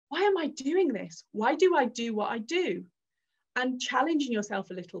why am I doing this? Why do I do what I do? And challenging yourself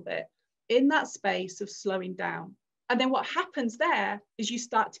a little bit in that space of slowing down. And then what happens there is you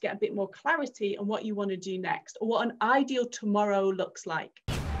start to get a bit more clarity on what you want to do next, or what an ideal tomorrow looks like.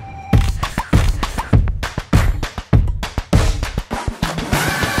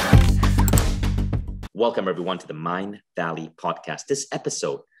 Welcome everyone to the Mind Valley podcast. This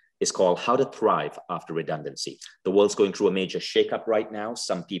episode is called How to Thrive After Redundancy. The world's going through a major shakeup right now.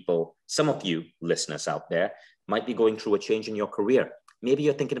 Some of you listeners out there might be going through a change in your career. Maybe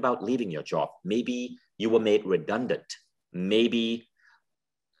you're thinking about leaving your job. Maybe you were made redundant. Maybe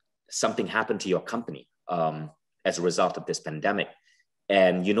something happened to your company as a result of this pandemic,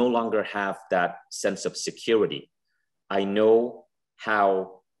 and you no longer have that sense of security. I know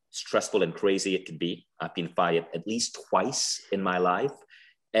how stressful and crazy it can be. I've been fired at least twice in my life.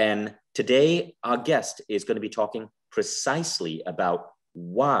 And today, our guest is going to be talking precisely about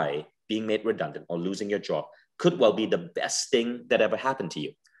why being made redundant or losing your job could well be the best thing that ever happened to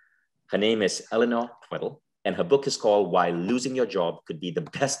you. Her name is Eleanor Tweddell, and her book is called Why Losing Your Job Could Be the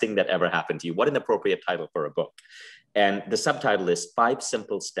Best Thing That Ever Happened to You. What an appropriate title for a book. And the subtitle is 5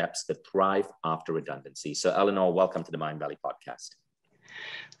 Simple Steps to Thrive After Redundancy. So Eleanor, welcome to the Mind Valley podcast.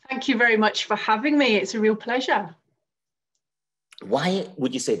 Thank you very much for having me. It's a real pleasure. Why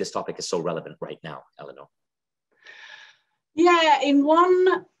would you say this topic is so relevant right now, Eleanor? Yeah, in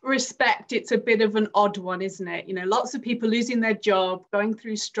one respect, it's a bit of an odd one, isn't it? You know, lots of people losing their job, going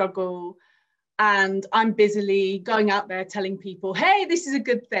through struggle, and I'm busily going out there telling people, hey, this is a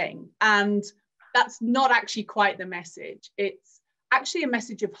good thing. And that's not actually quite the message. It's actually a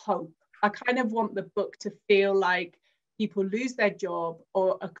message of hope. I kind of want the book to feel like people lose their job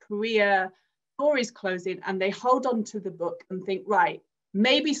or a career door is closing, and they hold on to the book and think, right,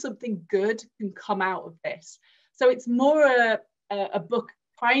 maybe something good can come out of this. So it's more a book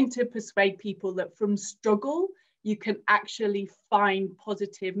trying to persuade people that from struggle, you can actually find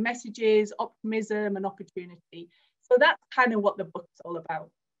positive messages, optimism, and opportunity. So that's kind of what the book's all about.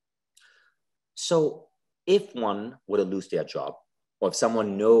 So if one were to lose their job, or if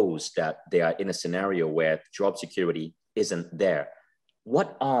someone knows that they are in a scenario where job security isn't there,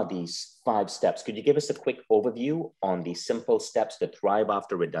 what are these 5 steps? Could you give us a quick overview on the simple steps to thrive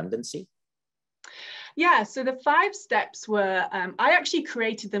after redundancy? Yeah, so the 5 steps were, I actually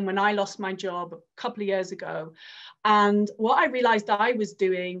created them when I lost my job a couple of years ago. And what I realized I was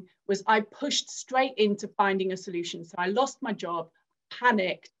doing was I pushed straight into finding a solution. So I lost my job,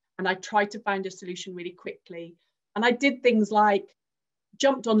 panicked, and I tried to find a solution really quickly. And I did things like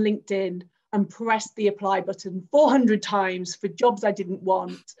jumped on LinkedIn and pressed the apply button 400 times for jobs I didn't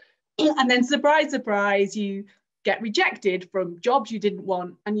want. And then surprise, surprise, you get rejected from jobs you didn't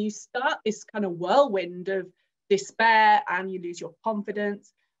want, and you start this kind of whirlwind of despair and you lose your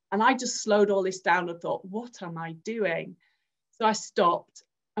confidence. And I just slowed all this down and thought, what am I doing? So I stopped.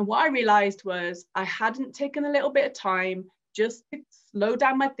 And what I realized was I hadn't taken a little bit of time just to slow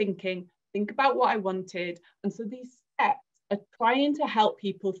down my thinking, think about what I wanted. And so these steps are trying to help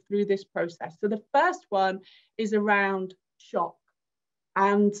people through this process. So the first one is around shock.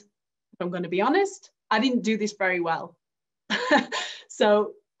 And if I'm going to be honest, I didn't do this very well.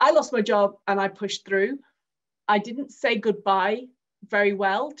 So I lost my job and I pushed through. I didn't say goodbye very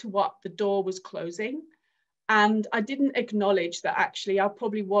well to what the door was closing. And I didn't acknowledge that actually I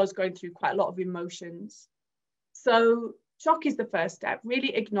probably was going through quite a lot of emotions. So shock is the first step.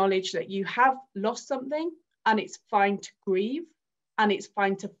 Really acknowledge that you have lost something, and it's fine to grieve, and it's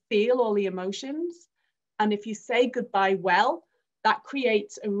fine to feel all the emotions. And if you say goodbye well, that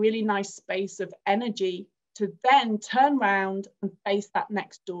creates a really nice space of energy to then turn around and face that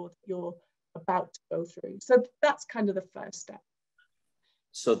next door that you're about to go through. So that's kind of the first step.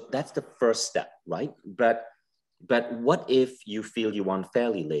 So that's the first step, right? But what if you feel you are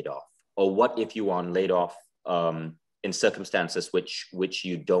unfairly laid off? Or what if you are laid off in circumstances which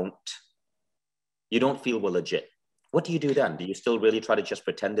you don't feel were legit? What do you do then? Do you still really try to just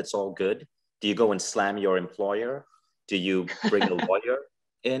pretend it's all good? Do you go and slam your employer? Do you bring a lawyer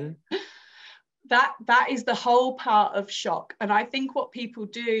in? That is the whole part of shock. And I think what people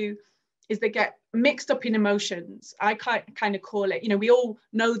do is they get mixed up in emotions. I kind of call it, you know, we all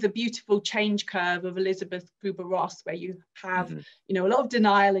know the beautiful change curve of Elizabeth Kubler-Ross, where you have, you know, a lot of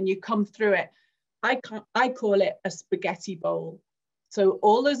denial and you come through it. I call it a spaghetti bowl. So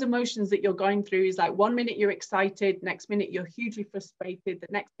all those emotions that you're going through is like 1 minute you're excited, next minute you're hugely frustrated, the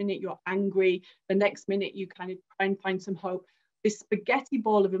next minute you're angry, the next minute you kind of try and find some hope. This spaghetti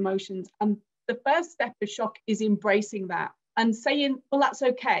ball of emotions. And the first step of shock is embracing that and saying, well, that's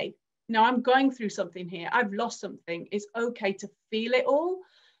okay. No, I'm going through something here. I've lost something. It's okay to feel it all.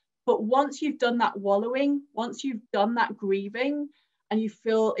 But once you've done that wallowing, once you've done that grieving and you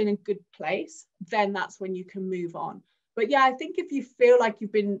feel in a good place, then that's when you can move on. But yeah, I think if you feel like you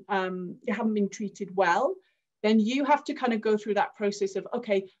haven't been treated well, then you have to kind of go through that process of,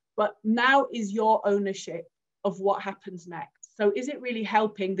 okay, but now is your ownership of what happens next. So is it really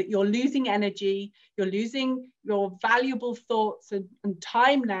helping that you're losing energy, you're losing your valuable thoughts and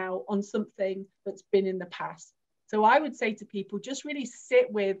time now on something that's been in the past? So I would say to people, just really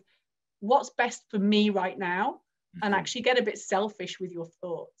sit with what's best for me right now, and actually get a bit selfish with your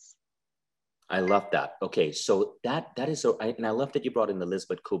thoughts. I love that. Okay, so that is so, and I love that you brought in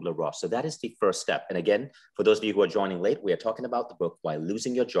Elizabeth Kubler-Ross. So that is the first step. And again, for those of you who are joining late, we are talking about the book, Why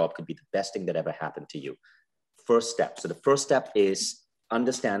Losing Your Job Could Be the Best Thing That Ever Happened to You. First step. So the first step is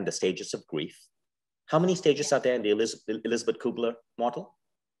understand the stages of grief. How many stages are there in the Elizabeth Kubler model?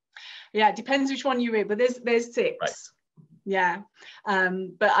 Yeah, it depends which one you read, but there's 6. Right. Yeah,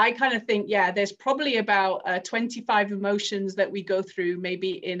 but I kind of think, yeah, there's probably about 25 emotions that we go through,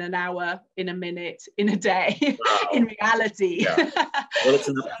 maybe in an hour, in a minute, in a day. Wow. In reality. Yeah. Well, it's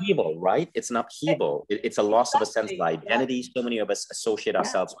an upheaval, right? It's an upheaval. It's a loss of a sense of identity. Yeah. So many of us associate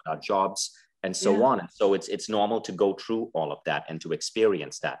ourselves with our jobs and so on. And so it's normal to go through all of that and to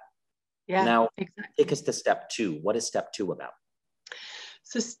experience that. Yeah. Now, take us to step 2. What is step 2 about?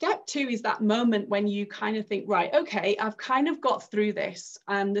 So step 2 is that moment when you kind of think, right, okay, I've kind of got through this,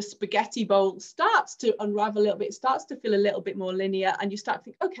 and the spaghetti bowl starts to unravel a little bit, starts to feel a little bit more linear, and you start to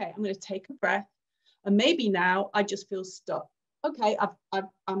think, okay, I'm going to take a breath, and maybe now I just feel stuck. Okay,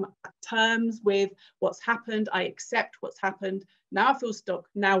 I'm at terms with what's happened. I accept what's happened. Now I feel stuck.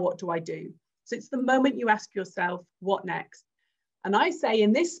 Now what do I do? So it's the moment you ask yourself, what next? And I say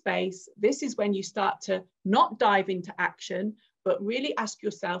in this space, this is when you start to not dive into action, but really ask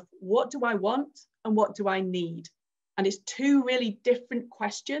yourself, what do I want and what do I need? And it's 2 really different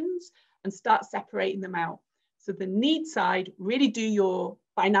questions, and start separating them out. So the need side, really do your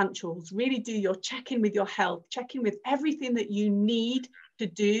financials, really do your check-in with your health, check in with everything that you need to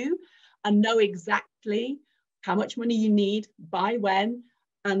do, and know exactly how much money you need, by when,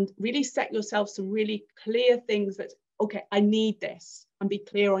 and really set yourself some really clear things that, okay, I need this, and be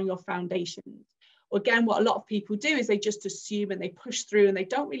clear on your foundations. Again, what a lot of people do is they just assume and they push through, and they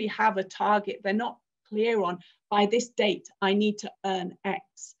don't really have a target. They're not clear on, by this date, I need to earn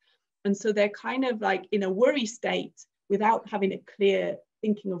X. And so they're kind of like in a worry state without having a clear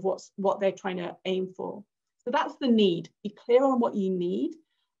thinking of what they're trying to aim for. So that's the need. Be clear on what you need.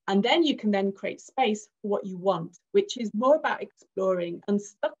 And then you can then create space for what you want, which is more about exploring. And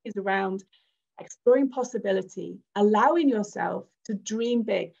stuff is around exploring possibility, allowing yourself to dream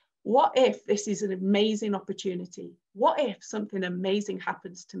big. What if this is an amazing opportunity? What if something amazing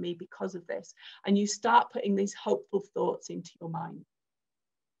happens to me because of this? And you start putting these hopeful thoughts into your mind.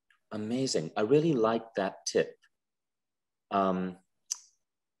 Amazing. I really like that tip. When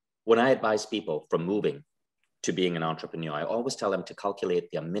I advise people from moving to being an entrepreneur, I always tell them to calculate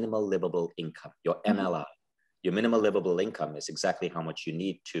their minimal livable income, your MLI. Your minimal livable income is exactly how much you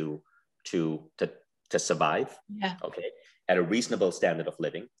need to survive, okay, at a reasonable standard of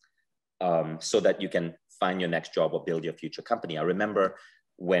living, so that you can find your next job or build your future company. I remember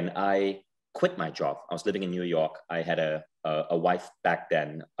when I quit my job, I was living in New York. I had a wife back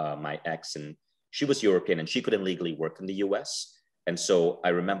then, my ex, and she was European and she couldn't legally work in the US. And so I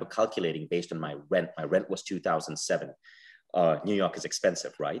remember calculating based on my rent. My rent was $2,007. New York is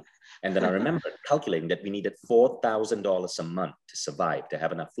expensive, right? And then I remember calculating that we needed $4,000 a month to survive, to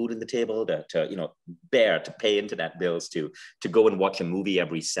have enough food on the table, to pay internet bills, to go and watch a movie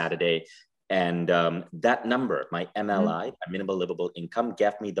every Saturday. And that number, my MLI, my minimal livable income,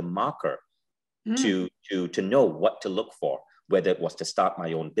 gave me the marker to know what to look for, whether it was to start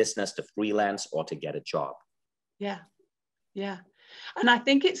my own business, to freelance, or to get a job. Yeah. And I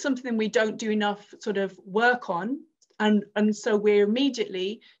think it's something we don't do enough sort of work on. And so we're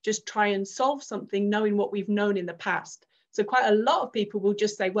immediately just try and solve something knowing what we've known in the past. So quite a lot of people will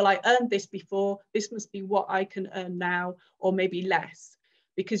just say, well, I earned this before, this must be what I can earn now, or maybe less.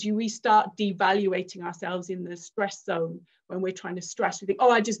 Because we start devaluating ourselves in the stress zone when we're trying to stress. We think,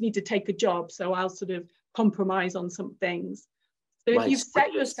 oh, I just need to take a job, so I'll sort of compromise on some things. So if you've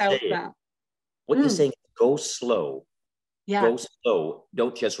set yourself that. What you're saying, go slow. Yeah. Go slow.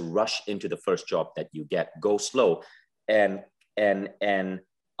 Don't just rush into the first job that you get. Go slow and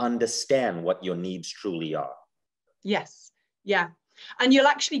understand what your needs truly are. Yes. Yeah. And you'll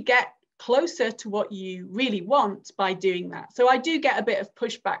actually get closer to what you really want by doing that. So I do get a bit of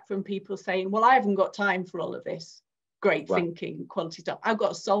pushback from people saying, well, I haven't got time for all of this great thinking, quality stuff. I've got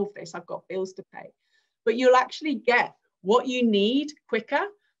to solve this. I've got bills to pay. But you'll actually get what you need quicker.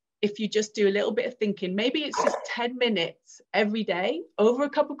 if you just do a little bit of thinking. Maybe it's just 10 minutes every day over a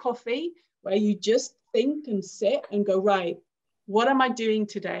cup of coffee where you just think and sit and go, right, what am I doing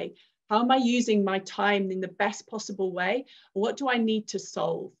today? How am I using my time in the best possible way? What do I need to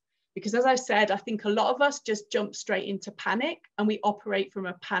solve? Because as I said, I think a lot of us just jump straight into panic and we operate from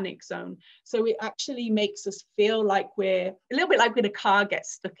a panic zone. So it actually makes us feel like we're a little bit like when a car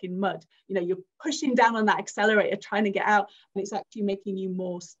gets stuck in mud. You know, you're pushing down on that accelerator, trying to get out, and it's actually making you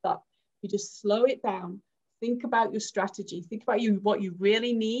more stuck. You just slow it down, think about your strategy, think about what you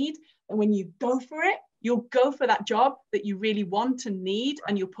really need. And when you go for it, you'll go for that job that you really want and need,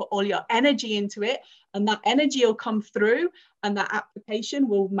 and you'll put all your energy into it, and that energy will come through and that application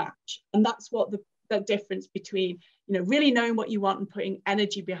will match. And that's what the difference between, you know, really knowing what you want and putting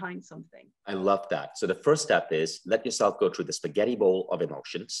energy behind something. I love that. So the first step is let yourself go through the spaghetti bowl of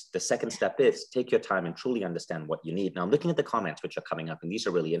emotions. The second step is take your time and truly understand what you need. Now, I'm looking at the comments which are coming up, and these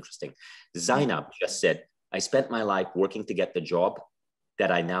are really interesting. Zainab just said, I spent my life working to get the job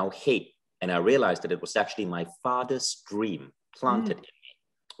that I now hate. And I realized that it was actually my father's dream planted in me,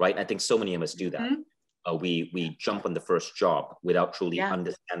 right? I think so many of us do that. We jump on the first job without truly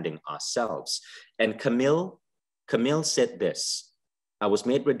understanding ourselves. And Camille said this: I was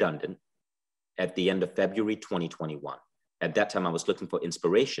made redundant at the end of February 2021. At that time, I was looking for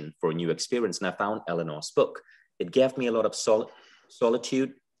inspiration for a new experience, and I found Eleanor's book. It gave me a lot of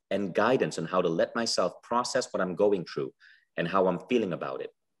solitude and guidance on how to let myself process what I'm going through and how I'm feeling about it.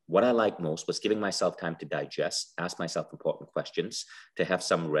 What I liked most was giving myself time to digest, ask myself important questions, to have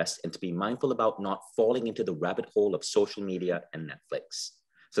some rest, and to be mindful about not falling into the rabbit hole of social media and Netflix.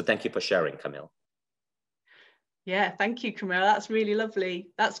 So thank you for sharing, Camille. Yeah, thank you, Camille. That's really lovely.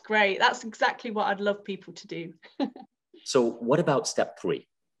 That's great. That's exactly what I'd love people to do. So what about step 3?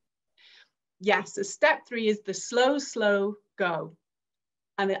 Yes, so step 3 is the slow go.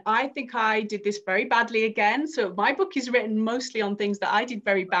 And I think I did this very badly again. So my book is written mostly on things that I did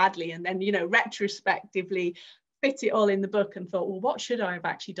very badly, and then, you know, retrospectively fit it all in the book and thought, well, what should I have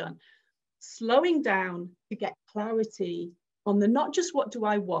actually done? Slowing down to get clarity on the not just what do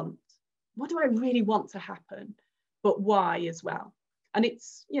I want, what do I really want to happen, but why as well. And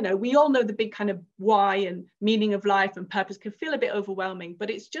it's, you know, we all know the big kind of why and meaning of life and purpose can feel a bit overwhelming, but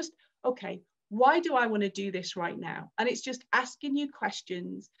it's just, okay, why do I want to do this right now? And it's just asking you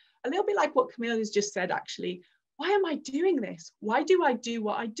questions, a little bit like what Camille has just said, actually. Why am I doing this? Why do I do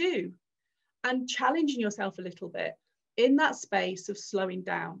what I do? And challenging yourself a little bit in that space of slowing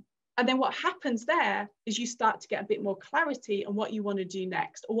down. And then what happens there is you start to get a bit more clarity on what you want to do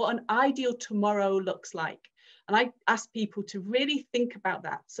next, or what an ideal tomorrow looks like. And I ask people to really think about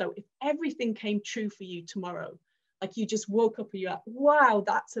that. So if everything came true for you tomorrow, like you just woke up and you're like, wow,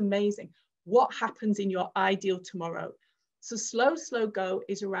 that's amazing. What happens in your ideal tomorrow? So slow go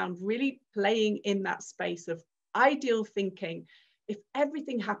is around really playing in that space of ideal thinking. If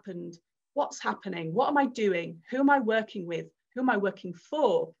everything happened, what's happening? What am I doing? Who am I working with? Who am I working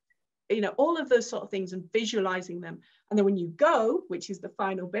for? You know, all of those sort of things, and visualizing them. And then when you go, which is the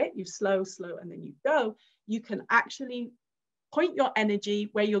final bit, you slow, and then you go, you can actually point your energy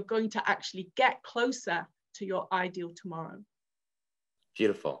where you're going to actually get closer to your ideal tomorrow.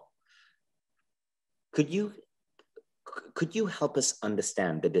 Beautiful. Could you help us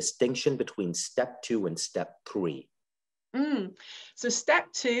understand the distinction between step 2 and step 3? So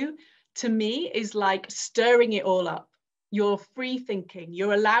step 2 to me is like stirring it all up. You're free thinking.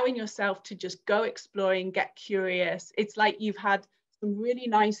 You're allowing yourself to just go exploring, get curious. It's like you've had some really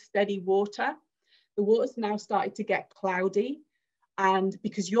nice steady water. The water's now started to get cloudy. And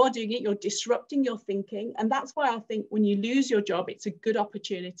because you're doing it, you're disrupting your thinking. And that's why I think when you lose your job, it's a good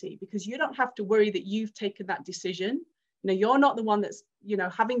opportunity, because you don't have to worry that you've taken that decision. You know, you're not the one that's, you know,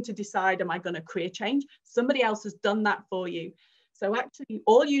 having to decide, am I going to career change? Somebody else has done that for you. So actually,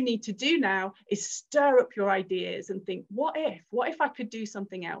 all you need to do now is stir up your ideas and think, what if I could do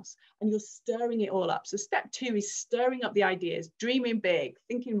something else? And you're stirring it all up. So step 2 is stirring up the ideas, dreaming big,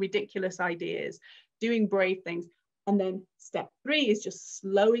 thinking ridiculous ideas, doing brave things. And then step 3 is just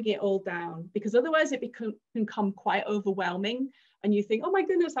slowing it all down, because otherwise it can become quite overwhelming. And you think, oh my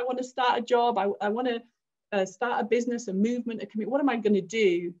goodness, I want to start a job. I want to start a business, a movement, a community. What am I going to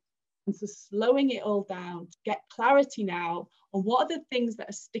do? And so slowing it all down to get clarity now on what are the things that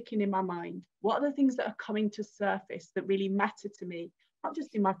are sticking in my mind? What are the things that are coming to surface that really matter to me, not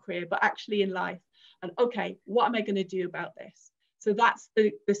just in my career, but actually in life? And okay, what am I going to do about this? So that's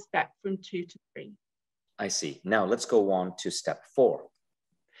the step from 2 to 3. I see. Now let's go on to step 4.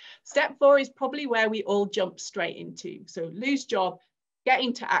 Step 4 is probably where we all jump straight into. So lose job, get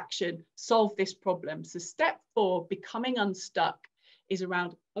into action, solve this problem. So step 4, becoming unstuck, is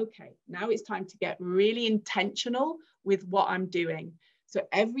around, okay, now it's time to get really intentional with what I'm doing. So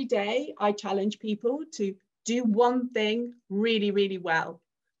every day I challenge people to do one thing really, really well.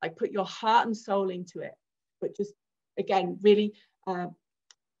 Like put your heart and soul into it, but just, again, really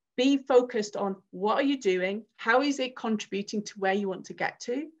be focused on what are you doing? How is it contributing to where you want to get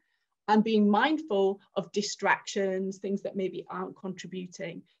to? And being mindful of distractions, things that maybe aren't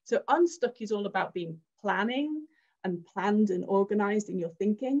contributing. So Unstuck is all about being planning and planned and organized in your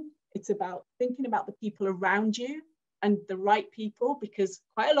thinking. It's about thinking about the people around you and the right people, because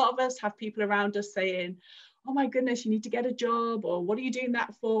quite a lot of us have people around us saying, oh my goodness, you need to get a job, or what are you doing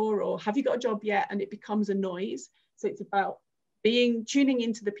that for? Or have you got a job yet? And it becomes a noise. So it's about tuning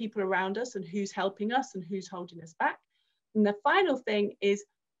into the people around us and who's helping us and who's holding us back. And the final thing is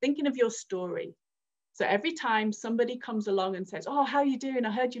thinking of your story. So every time somebody comes along and says, oh, how are you doing?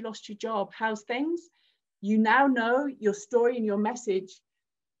 I heard you lost your job. How's things? You now know your story and your message,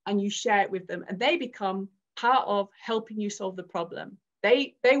 and you share it with them, and they become part of helping you solve the problem.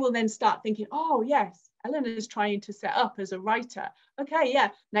 They will then start thinking, oh yes, Eleanor is trying to set up as a writer. Okay, yeah,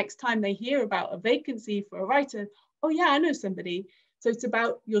 next time they hear about a vacancy for a writer, oh yeah, I know somebody. So it's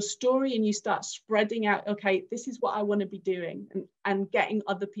about your story, and you start spreading out, okay, this is what I want to be doing, and getting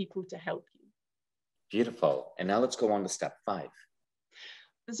other people to help you. Beautiful. And now let's go on to step 5.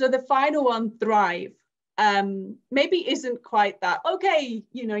 So the final one, thrive. Maybe isn't quite that, okay,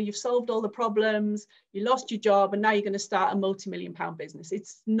 you know, you've solved all the problems, you lost your job, and now you're going to start a multi-million-pound business.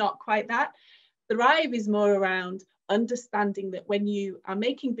 It's not quite that. Thrive is more around understanding that when you are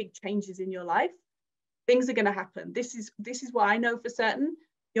making big changes in your life, things are going to happen. This is what I know for certain.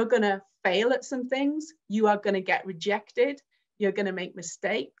 You're going to fail at some things. You are going to get rejected. You're going to make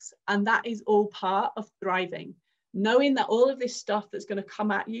mistakes. And that is all part of thriving. Knowing that all of this stuff that's going to come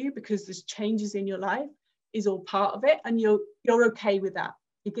at you because there's changes in your life is all part of it. And you're okay with that.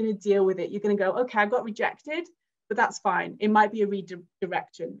 You're going to deal with it. You're going to go, okay, I got rejected, but that's fine. It might be a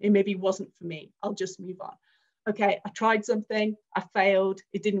redirection. It maybe wasn't for me. I'll just move on. Okay, I tried something. I failed.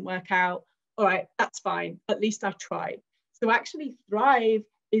 It didn't work out. All right, that's fine. At least I tried. So actually thrive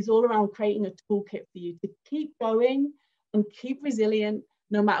is all around creating a toolkit for you to keep going and keep resilient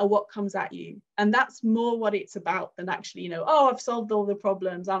no matter what comes at you. And that's more what it's about than actually, you know, oh, I've solved all the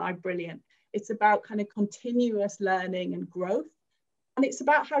problems, aren't I brilliant? It's about kind of continuous learning and growth. And it's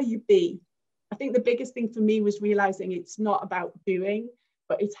about how you be. I think the biggest thing for me was realizing it's not about doing,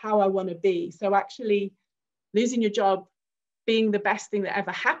 but it's how I want to be. So actually losing your job being the best thing that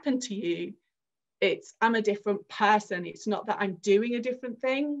ever happened to you, I'm a different person. It's not that I'm doing a different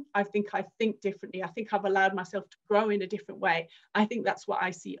thing. I think differently. I think I've allowed myself to grow in a different way. I think that's what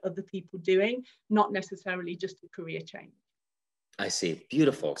I see other people doing, not necessarily just a career change. I see.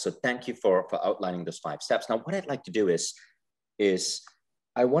 Beautiful. So thank you for outlining those 5 steps. Now, what I'd like to do is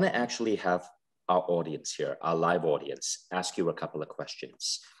I want to actually have our audience here, our live audience, ask you a couple of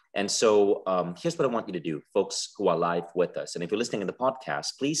questions. And so here's what I want you to do, folks who are live with us. And if you're listening in the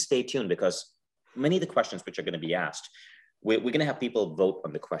podcast, please stay tuned, because many of the questions which are going to be asked, we're going to have people vote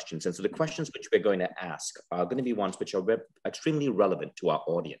on the questions. And so the questions which we're going to ask are going to be ones which are extremely relevant to our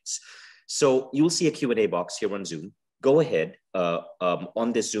audience. So you'll see a Q&A box here on Zoom. Go ahead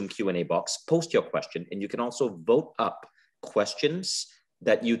on this Zoom Q&A box, post your question, and you can also vote up questions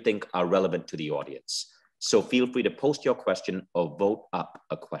that you think are relevant to the audience. So feel free to post your question or vote up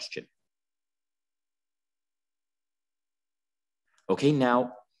a question. Okay,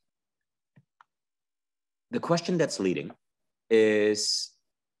 now, the question that's leading is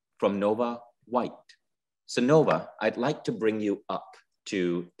from Nova White. So Nova, I'd like to bring you up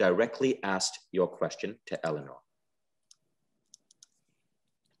to directly ask your question to Eleanor.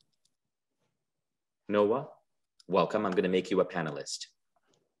 Nova, welcome. I'm going to make you a panelist.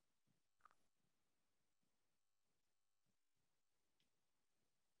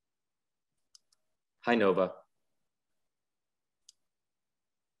 Hi, Nova.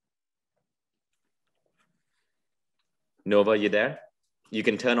 Nova, you there? You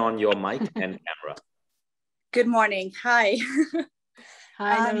can turn on your mic and camera. Good morning. Hi.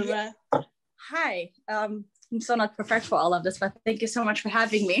 Hi, Nova. Hi. I'm so not prepared for all of this, but thank you so much for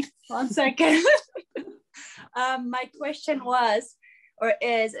having me. 1 second. My question was, or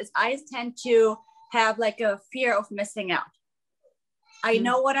is I tend to have like a fear of missing out. I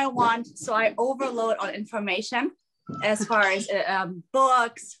know what I want, so I overload on information as far as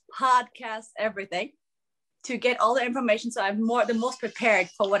books, podcasts, everything, to get all the information, so I'm the most prepared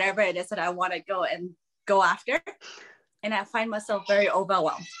for whatever it is that I want to go after. And I find myself very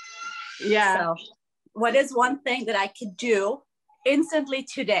overwhelmed. Yeah. So what is one thing that I could do instantly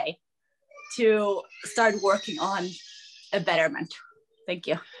today to start working on a betterment? Thank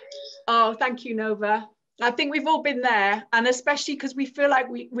you. Oh, thank you, Nova. I think we've all been there, and especially because we feel like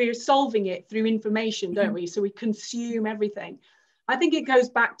we're solving it through information, don't we? So we consume everything. I think it goes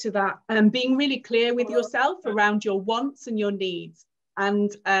back to that being really clear with yourself around your wants and your needs.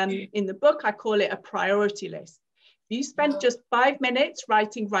 And in the book, I call it a priority list. You spend just 5 minutes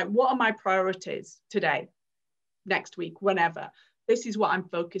writing, right, what are my priorities today, next week, whenever? This is what I'm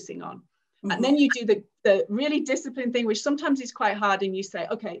focusing on. And then you do the really disciplined thing, which sometimes is quite hard. And you say,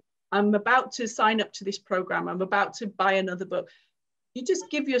 okay, I'm about to sign up to this program. I'm about to buy another book. You just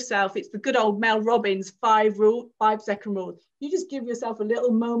give yourself, it's the good old Mel Robbins 5-second rule. You just give yourself a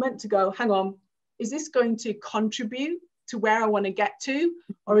little moment to go, hang on, is this going to contribute to where I want to get to?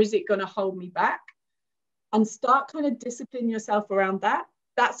 Or is it going to hold me back? And start kind of disciplining yourself around that.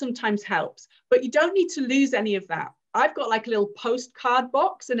 That sometimes helps, but you don't need to lose any of that. I've got like a little postcard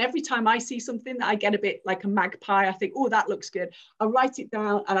box, and every time I see something that I get a bit like a magpie, I think, oh, that looks good. I'll write it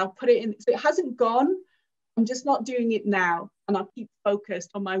down and I'll put it in. So it hasn't gone. I'm just not doing it now. And I'll keep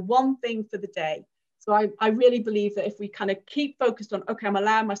focused on my one thing for the day. So I really believe that if we kind of keep focused on, okay, I'm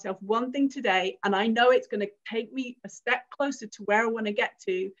allowing myself one thing today, and I know it's going to take me a step closer to where I want to get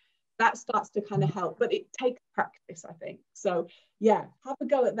to, that starts to kind of help. But it takes practice, I think. So yeah, have a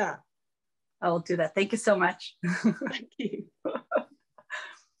go at that. I will do that. Thank you so much. Thank you.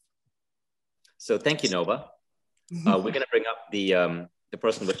 So thank you, Nova. We're going to bring up the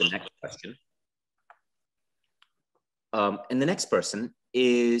person with the next question. And the next person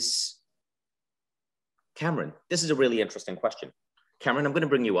is Cameron. This is a really interesting question. Cameron, I'm going to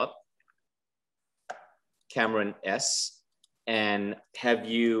bring you up. Cameron S. And have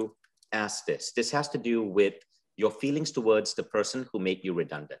you asked this? This has to do with your feelings towards the person who made you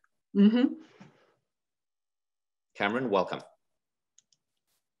redundant. Mm-hmm. Cameron, welcome.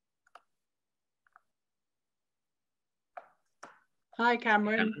 Hi,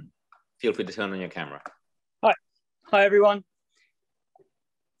 Cameron. Feel free to turn on your camera. Hi, everyone.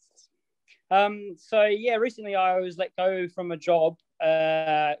 So yeah, recently I was let go from a job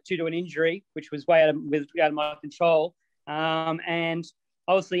due to an injury, which was way out of my control. And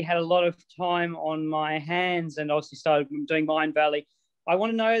obviously had a lot of time on my hands, and obviously started doing Mind Valley. I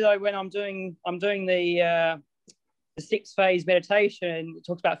want to know though, when I'm doing the 6-phase meditation, it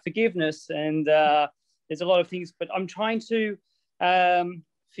talks about forgiveness, and there's a lot of things, but I'm trying to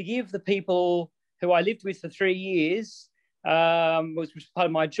forgive the people who I lived with for 3 years, which was part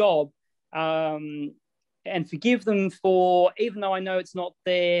of my job, and forgive them for, even though I know it's not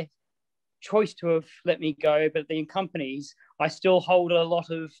their choice to have let me go, but the companies, I still hold a lot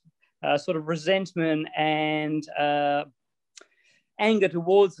of sort of resentment and anger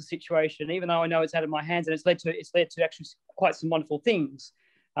towards the situation, even though I know it's out of my hands, and it's led to actually quite some wonderful things.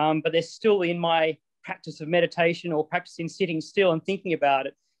 But they're still in my practice of meditation or practicing sitting still and thinking about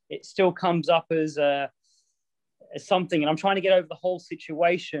it. It still comes up as something, and I'm trying to get over the whole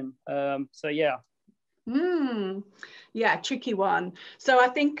situation. So yeah. Yeah, tricky one. So I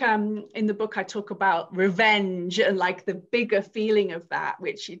think in the book I talk about revenge and like the bigger feeling of that,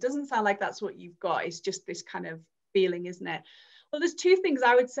 which it doesn't sound like that's what you've got. It's just this kind of feeling, isn't it? Well, there's 2 things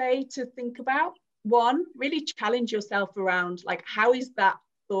I would say to think about. One, really challenge yourself around, like, how is that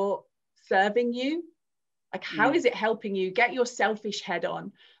thought serving you? Like, how is it helping you? Get your selfish head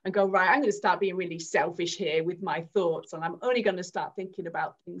on and go, right, I'm going to start being really selfish here with my thoughts. And I'm only going to start thinking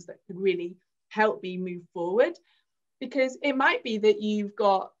about things that could really help me move forward. Because it might be that you've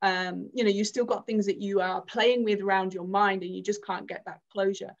got, you've still got things that you are playing with around your mind and you just can't get that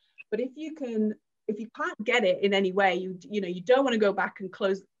closure. But if you can't get it in any way, you don't want to go back and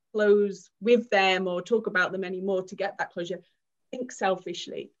close with them or talk about them anymore to get that closure. Think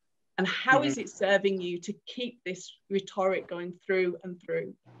selfishly. And how is it serving you to keep this rhetoric going through and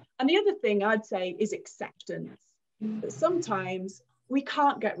through? And the other thing I'd say is acceptance. That sometimes we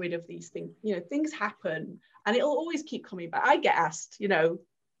can't get rid of these things. Things happen and it'll always keep coming back. I get asked, the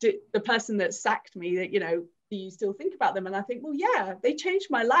person that sacked me, that, do you still think about them? And I think, well, yeah, they changed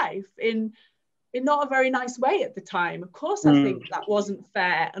my life in not a very nice way at the time. Of course, I think that wasn't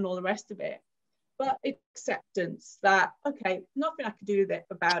fair and all the rest of it. But acceptance that, okay, nothing I can do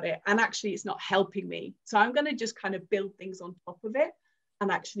about it. And actually, it's not helping me. So I'm going to just kind of build things on top of it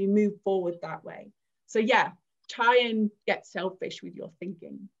and actually move forward that way. So yeah, try and get selfish with your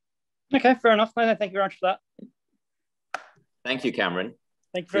thinking. Okay, fair enough. No, thank you very much for that. Thank you, Cameron.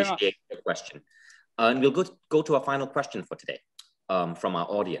 Thank you very much. Appreciate the question. And we'll go to our final question for today from our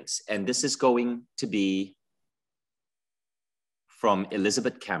audience. And this is going to be from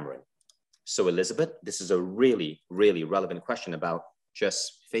Elizabeth Cameron. So Elizabeth, this is a really, really relevant question about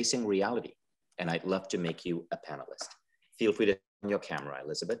just facing reality. And I'd love to make you a panelist. Feel free to your camera,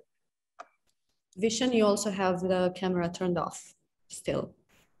 Elizabeth. Vishen, you also have the camera turned off still.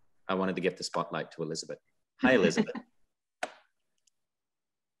 I wanted to give the spotlight to Elizabeth. Hi, Elizabeth.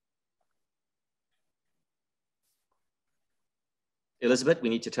 Elizabeth, we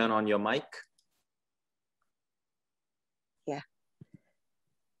need to turn on your mic. Yeah.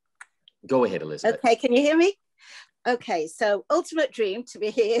 Go ahead, Elizabeth. Okay, can you hear me? Okay, so ultimate dream to be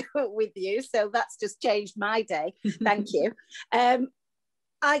here with you. So that's just changed my day. Thank you. What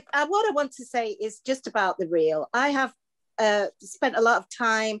I want to say is just about the reel. I have spent a lot of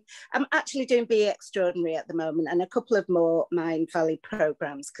time. I'm actually doing Be Extraordinary at the moment and a couple of more Mind Valley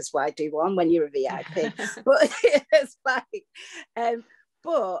programs, because why do one when you're a VIP? But it's like,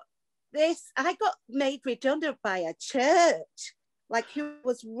 but this, I got made redundant by a church, like who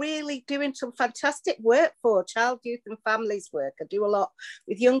was really doing some fantastic work for child, youth and families work. I do a lot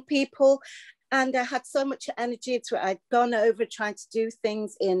with young people. And I had so much energy to it. I'd gone over trying to do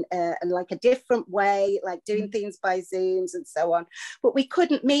things in like a different way, like doing things by Zooms and so on. But we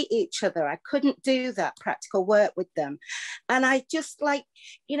couldn't meet each other. I couldn't do that practical work with them. And I just like,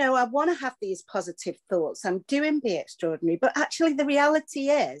 you know, I want to have these positive thoughts. I'm doing Be Extraordinary. But actually the reality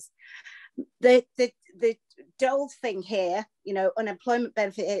is the dole thing here, you know, unemployment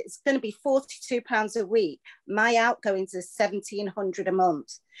benefit, it's going to be £42 a week. My outgoings is £1,700 a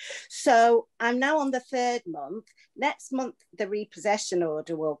month. So I'm now on the 3rd month. Next month, the repossession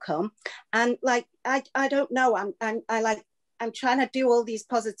order will come. And like, I don't know, I'm trying to do all these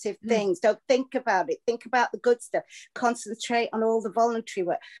positive things. Don't think about it. Think about the good stuff. Concentrate on all the voluntary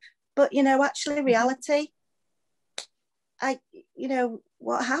work. But, you know, actually reality, you know,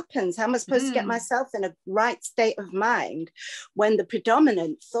 what happens? How am I supposed to get myself in a right state of mind when the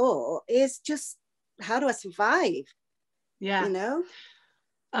predominant thought is just, how do I survive? Yeah. You know?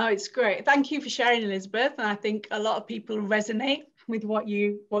 Oh, it's great. Thank you for sharing, Elizabeth. And I think a lot of people resonate with what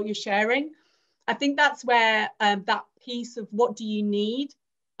you're sharing. I think that's where that piece of what do you need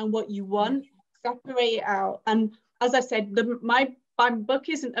and what you want, separate it out. And as I said, my book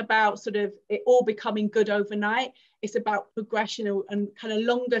isn't about sort of it all becoming good overnight. It's about progression and kind of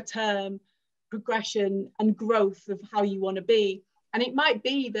longer term progression and growth of how you want to be. And it might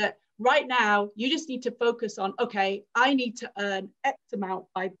be that right now you just need to focus on, okay, I need to earn X amount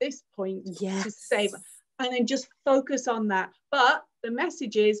by this point to save, and then just focus on that. But the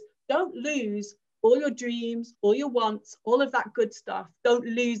message is, don't lose all your dreams, all your wants, all of that good stuff. Don't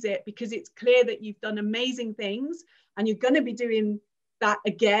lose it, because it's clear that you've done amazing things and you're going to be doing that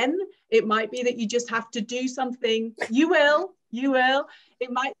again. It might be that you just have to do something. You will.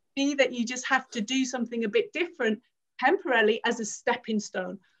 It might be that you just have to do something a bit different temporarily as a stepping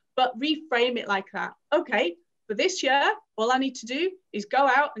stone, but reframe it like that. Okay, for this year, all I need to do is go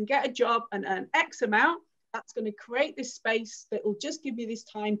out and get a job and earn X amount. That's going to create this space that will just give you this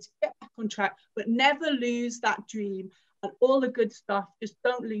time to get back on track, but never lose that dream and all the good stuff. Just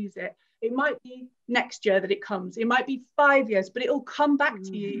don't lose it. It might be next year that it comes. It might be 5 years, but it'll come back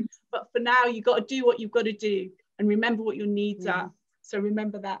to you. But for now, you've got to do what you've got to do and remember what your needs are. So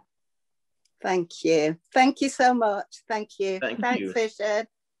remember that. Thank you. Thank you so much. Thank you. Thanks, Vishen.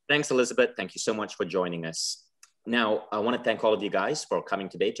 Thanks, Elizabeth. Thank you so much for joining us. Now, I want to thank all of you guys for coming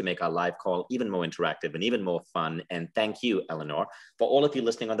today to make our live call even more interactive and even more fun. And thank you, Eleanor, for all of you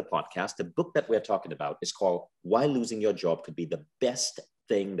listening on the podcast. The book that we're talking about is called Why Losing Your Job Could Be the Best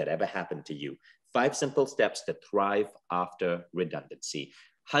Thing That Ever Happened to You. 5 Simple Steps to Thrive After Redundancy.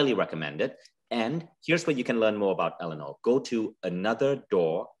 Highly recommend it. And here's where you can learn more about Eleanor. Go to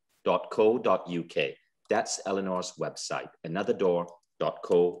anotherdoor.co.uk. That's Eleanor's website,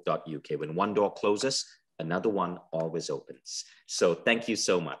 anotherdoor.co.uk. When one door closes, another one always opens. So thank you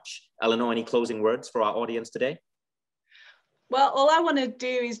so much. Eleanor, any closing words for our audience today? Well, all I want to do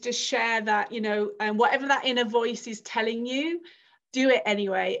is just share that, you know, and whatever that inner voice is telling you, do it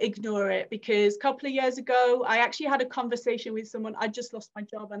anyway, ignore it. Because a couple of years ago, I actually had a conversation with someone. I just lost my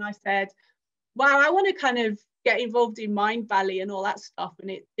job and I said, wow, I want to kind of get involved in Mind Valley and all that stuff.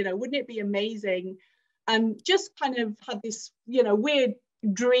 And it, you know, wouldn't it be amazing? And just kind of had this, you know, weird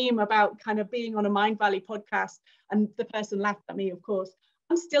dream about kind of being on a Mind Valley podcast. And the person laughed at me, of course.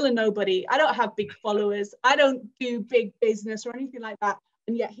 I'm still a nobody. I don't have big followers. I don't do big business or anything like that.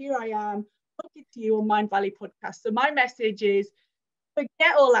 And yet here I am talking to you on Mind Valley podcast. So my message is,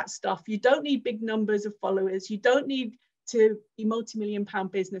 forget all that stuff. You don't need big numbers of followers. You don't need to be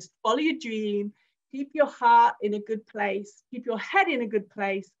multi-million-pound business. Follow your dream. Keep your heart in a good place. Keep your head in a good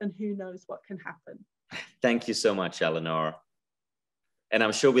place. And who knows what can happen. Thank you so much, Eleanor. And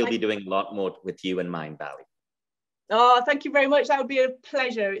I'm sure we'll be doing a lot more with you in Mind Valley. Oh, thank you very much. That would be a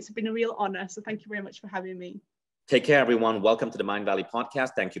pleasure. It's been a real honor. So thank you very much for having me. Take care, everyone. Welcome to the Mind Valley podcast.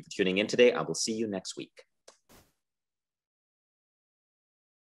 Thank you for tuning in today. I will see you next week.